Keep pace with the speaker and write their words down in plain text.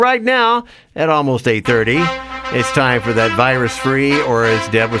Right now, at almost 8:30, it's time for that virus-free, or as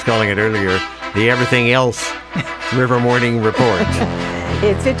Deb was calling it earlier, the everything else River Morning Report.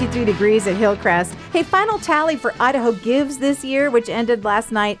 It's 53 degrees at Hillcrest. Hey, final tally for Idaho Gives this year, which ended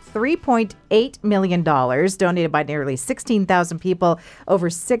last night, $3.8 million, donated by nearly 16,000 people, over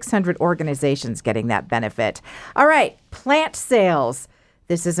 600 organizations getting that benefit. All right, plant sales.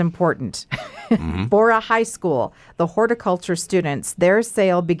 This is important. Bora High School, the horticulture students, their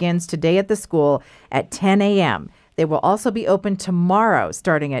sale begins today at the school at 10 a.m. They will also be open tomorrow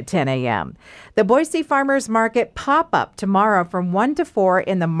starting at 10 a.m. The Boise Farmers Market pop-up tomorrow from 1 to 4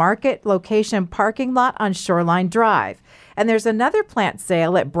 in the market location parking lot on Shoreline Drive. And there's another plant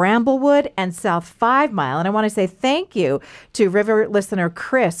sale at Bramblewood and South 5 Mile. And I want to say thank you to River listener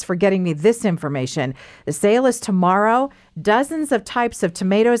Chris for getting me this information. The sale is tomorrow. Dozens of types of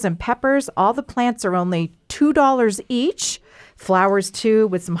tomatoes and peppers. All the plants are only $2 each. Flowers, too,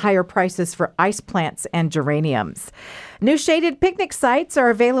 with some higher prices for ice plants and geraniums. New shaded picnic sites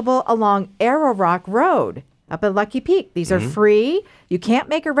are available along Arrow Rock Road up at Lucky Peak. These are free. You can't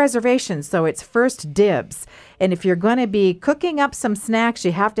make a reservation, so it's first dibs. And if you're going to be cooking up some snacks,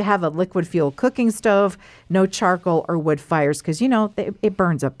 you have to have a liquid fuel cooking stove, no charcoal or wood fires, because, you know, it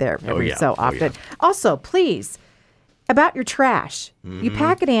burns up there every so often. Also, please, about your trash, you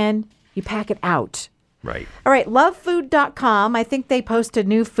pack it in, you pack it out. Right. All right, lovefood.com. I think they post a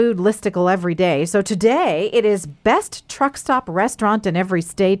new food listicle every day. So today it is best truck stop restaurant in every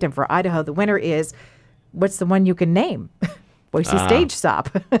state. And for Idaho, the winner is, what's the one you can name? Boise Stage Stop.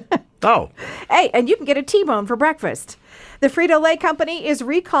 Oh. Hey, and you can get a T-bone for breakfast. The Frito-Lay company is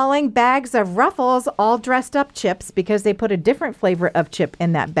recalling bags of Ruffles all dressed up chips because they put a different flavor of chip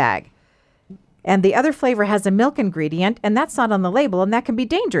in that bag. And the other flavor has a milk ingredient, and that's not on the label, and that can be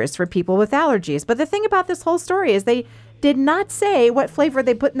dangerous for people with allergies. But the thing about this whole story is they did not say what flavor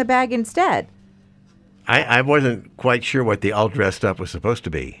they put in the bag instead. I wasn't quite sure what the all dressed up was supposed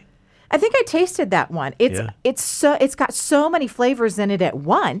to be. I think I tasted that one. It's got so many flavors in it at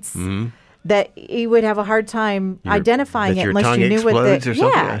once that you would have a hard time identifying it unless you knew what the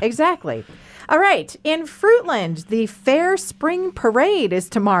yeah, exactly. All right. In Fruitland, the Fair Spring Parade is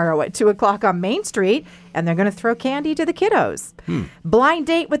tomorrow at 2 o'clock on Main Street, and they're going to throw candy to the kiddos. Blind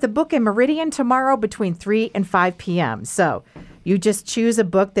date with the book in Meridian tomorrow between 3 and 5 p.m. So you just choose a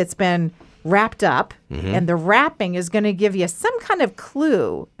book that's been wrapped up, and the wrapping is going to give you some kind of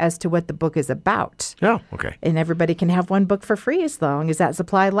clue as to what the book is about. Oh, okay. And everybody can have one book for free as long as that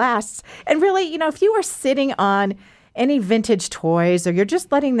supply lasts. And really, you know, if you are sitting on any vintage toys, or you're just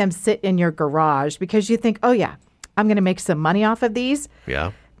letting them sit in your garage because you think, oh, yeah, I'm going to make some money off of these.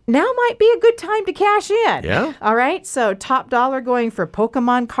 Yeah. Now might be a good time to cash in. Yeah. All right. So top dollar going for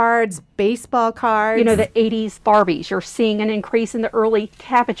Pokemon cards, baseball cards. You know, the 80s Barbies. You're seeing an increase in the early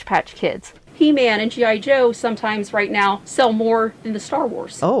Cabbage Patch Kids. He-Man and G.I. Joe sometimes right now sell more than the Star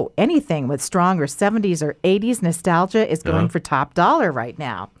Wars. Oh, anything with stronger 70s or 80s nostalgia is going for top dollar right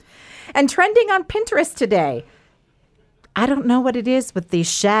now. And trending on Pinterest today, I don't know what it is with these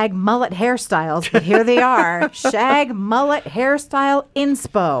shag mullet hairstyles, but here they are. Shag mullet hairstyle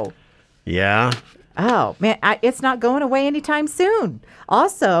inspo. Yeah. Oh, man, it's not going away anytime soon.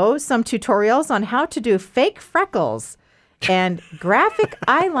 Also, some tutorials on how to do fake freckles and graphic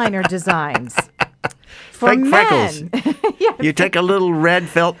eyeliner designs for fake men. Freckles. Yeah. You take a little red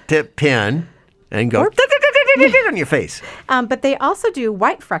felt tip pen and go on your face. But they also do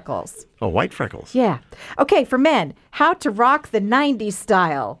white freckles. Oh, white freckles. Yeah. Okay, for men, how to rock the 90s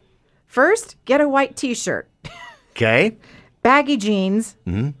style. First, get a white T-shirt. Okay. Baggy jeans.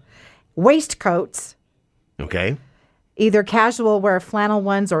 Waistcoats. Okay. Either casual wear flannel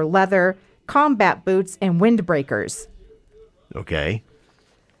ones or leather. Combat boots and windbreakers. Okay.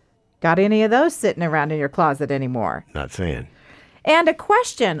 Got any of those sitting around in your closet anymore? Not saying. And a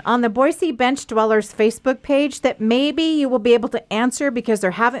question on the Boise Bench Dwellers Facebook page that maybe you will be able to answer because there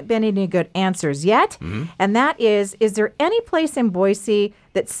haven't been any good answers yet. And that is there any place in Boise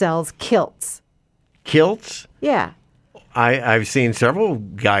that sells kilts? Kilts? Yeah. I've seen several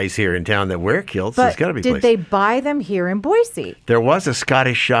guys here in town that wear kilts. But There's got to be a did place. they buy them here in Boise? There was a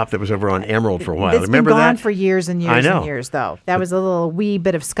Scottish shop that was over on Emerald for a while. It's Remember been gone that? for years and years I know. and years, though. That was a little wee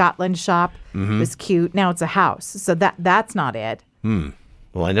bit of Scotland shop. It was cute. Now it's a house. So that's not it.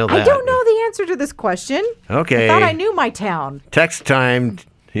 Well, I know that. I don't know the answer to this question. Okay. I thought I knew my town. Text time.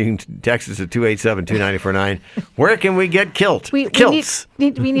 You can text us at 287-2949. Where can we get kilts? We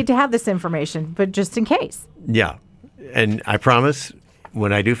need to have this information, but just in case. Yeah. And I promise,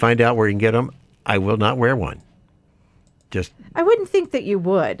 when I do find out where you can get them, I will not wear one. I wouldn't think that you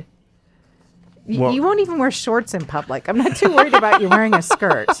would. Well- You won't even wear shorts in public. I'm not too worried about you wearing a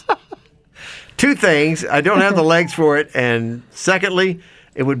skirt. Two things. I don't have the legs for it. And secondly,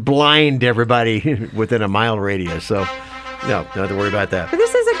 it would blind everybody within a mile radius. So, no, don't have to worry about that. But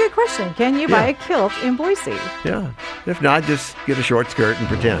this is a good question. Can you buy Yeah. a kilt in Boise? Yeah. If not, just get a short skirt and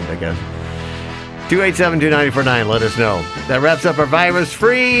pretend, I guess. 287-2949, let us know. That wraps up our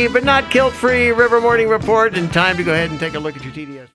virus-free but not kilt-free River Morning Report, and time to go ahead and take a look at your TDS.